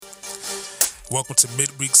Welcome to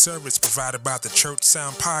Midweek Service provided by the Church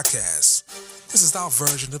Sound Podcast. This is our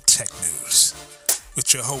version of tech news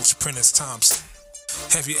with your host, Prentice Thompson.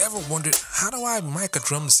 Have you ever wondered, how do I mic a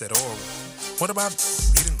drum set, or what about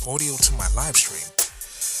getting audio to my live stream?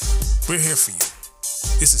 We're here for you.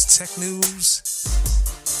 This is tech news,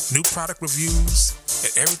 new product reviews,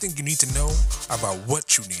 and everything you need to know about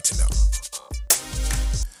what you need to know.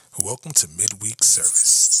 Welcome to Midweek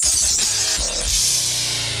Service.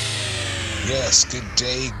 Yes, good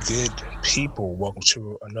day, good people. Welcome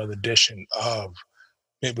to another edition of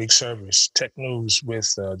Midweek Service, Tech News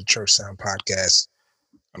with the Church Sound Podcast.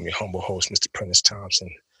 I'm your humble host, Mr. Prentice Thompson.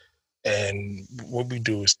 And what we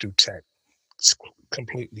do is do tech. It's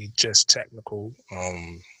completely just technical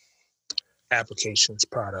applications,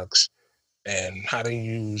 products, and how to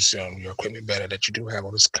use your equipment better, that you do have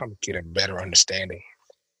all this complicated, better understanding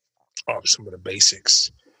of some of the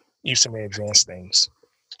basics, use some advanced things.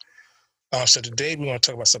 So today we're going to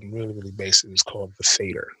talk about something really, really basic. It's called the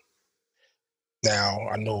fader. Now,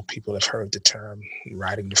 I know people have heard the term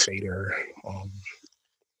riding the fader, or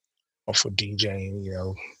for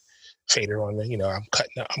DJing, fader on the, I'm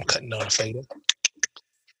cutting on a fader.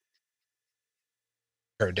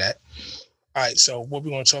 Heard that. All right, so what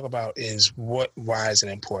we're going to talk about is why is it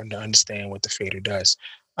important to understand what the fader does.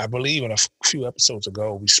 I believe in a few episodes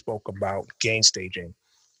ago, we spoke about gain staging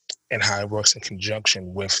and how it works in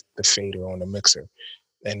conjunction with the fader on the mixer.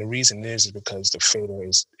 And the reason is because the fader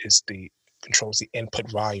controls the input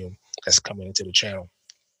volume that's coming into the channel.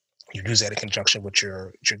 You use that in conjunction with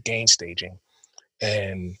your gain staging,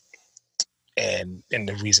 and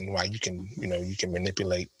the reason why you can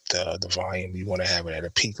manipulate the volume. You want to have it at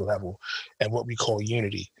a peak level, and what we call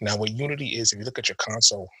unity. Now, what unity is, if you look at your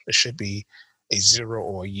console, there should be a 0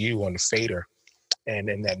 or a U on the fader, and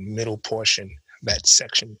in that middle portion, that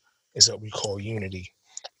section is what we call unity.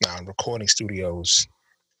 Now, in recording studios,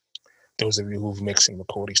 those of you who've mixed in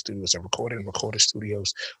recording studios and recorded in recording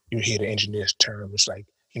studios, you hear the engineer's term. It's like,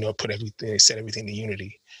 set everything to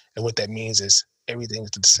unity. And what that means is everything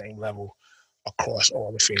is at the same level across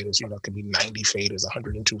all the faders. It could be 90 faders,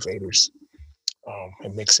 102 faders,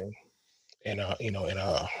 and mixing in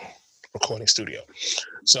a recording studio.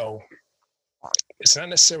 So it's not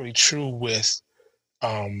necessarily true with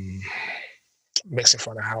mixing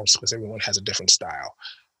front of house, because everyone has a different style.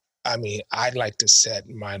 I mean, I'd like to set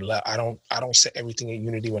my I don't set everything in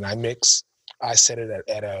unity when I mix. I set it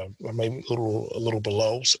at a maybe a little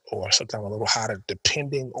below, or sometimes a little hotter,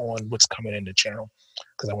 depending on what's coming in the channel,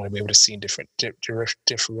 because I want to be able to see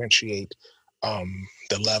differentiate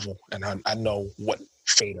the level, and I know what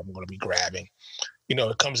fade I'm going to be grabbing.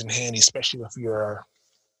 It comes in handy, especially if you're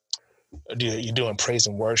doing praise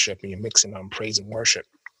and worship, and you're mixing praise and worship,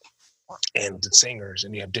 and the singers,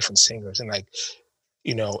 and you have different singers, and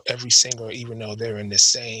every singer, even though they're in the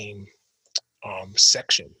same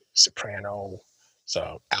section, soprano,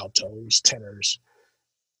 so altos, tenors,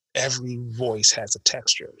 every voice has a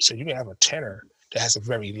texture. So you can have a tenor that has a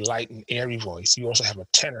very light and airy voice. You also have a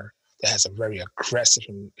tenor that has a very aggressive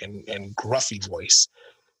and gruffy voice.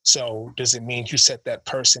 So does it mean you set that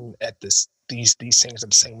person at these singers at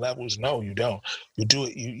the same levels? No, you don't. You do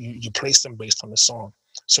it. You place them based on the song.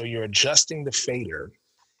 So you're adjusting the fader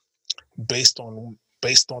based on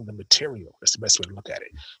the material. That's the best way to look at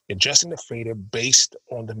it. Adjusting the fader based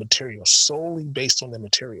on the material, solely based on the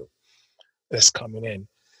material that's coming in.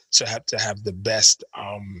 So I have to have the best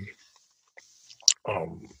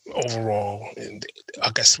overall, and I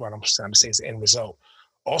guess what I'm trying to say is the end result.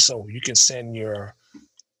 Also, you can send your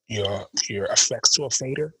effects to a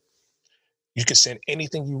fader. You can send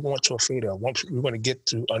anything you want to a fader. We're going to get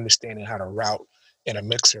to understanding how to route in a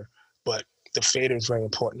mixer, but the fader is very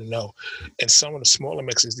important to know. And some of the smaller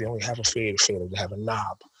mixers, they only have a fader. They have a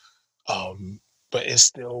knob, but it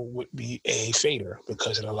still would be a fader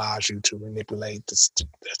because it allows you to manipulate that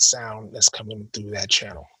sound that's coming through that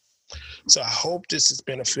channel. So I hope this is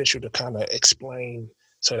beneficial to kind of explain,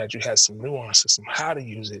 so that you have some nuances on how to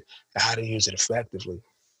use it and how to use it effectively.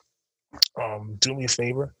 Do me a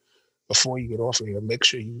favor, before you get off of here, make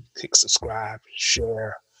sure you click subscribe,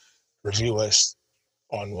 share, review us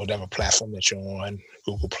on whatever platform that you're on: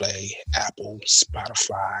 Google Play, Apple,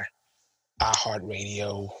 Spotify,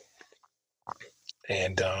 iHeartRadio,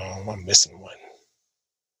 and I'm missing one,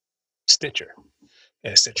 Stitcher.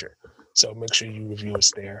 So make sure you review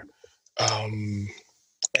us there. And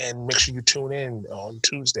make sure you tune in on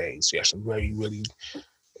Tuesdays. We have some very, really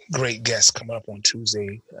great guests coming up on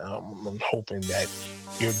Tuesday. I'm hoping that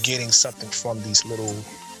you're getting something from these little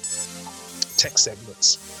tech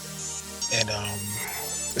segments. And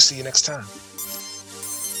we'll see you next time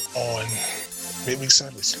on Midweek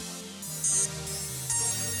Service.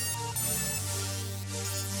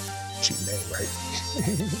 Cheap name,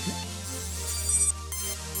 right?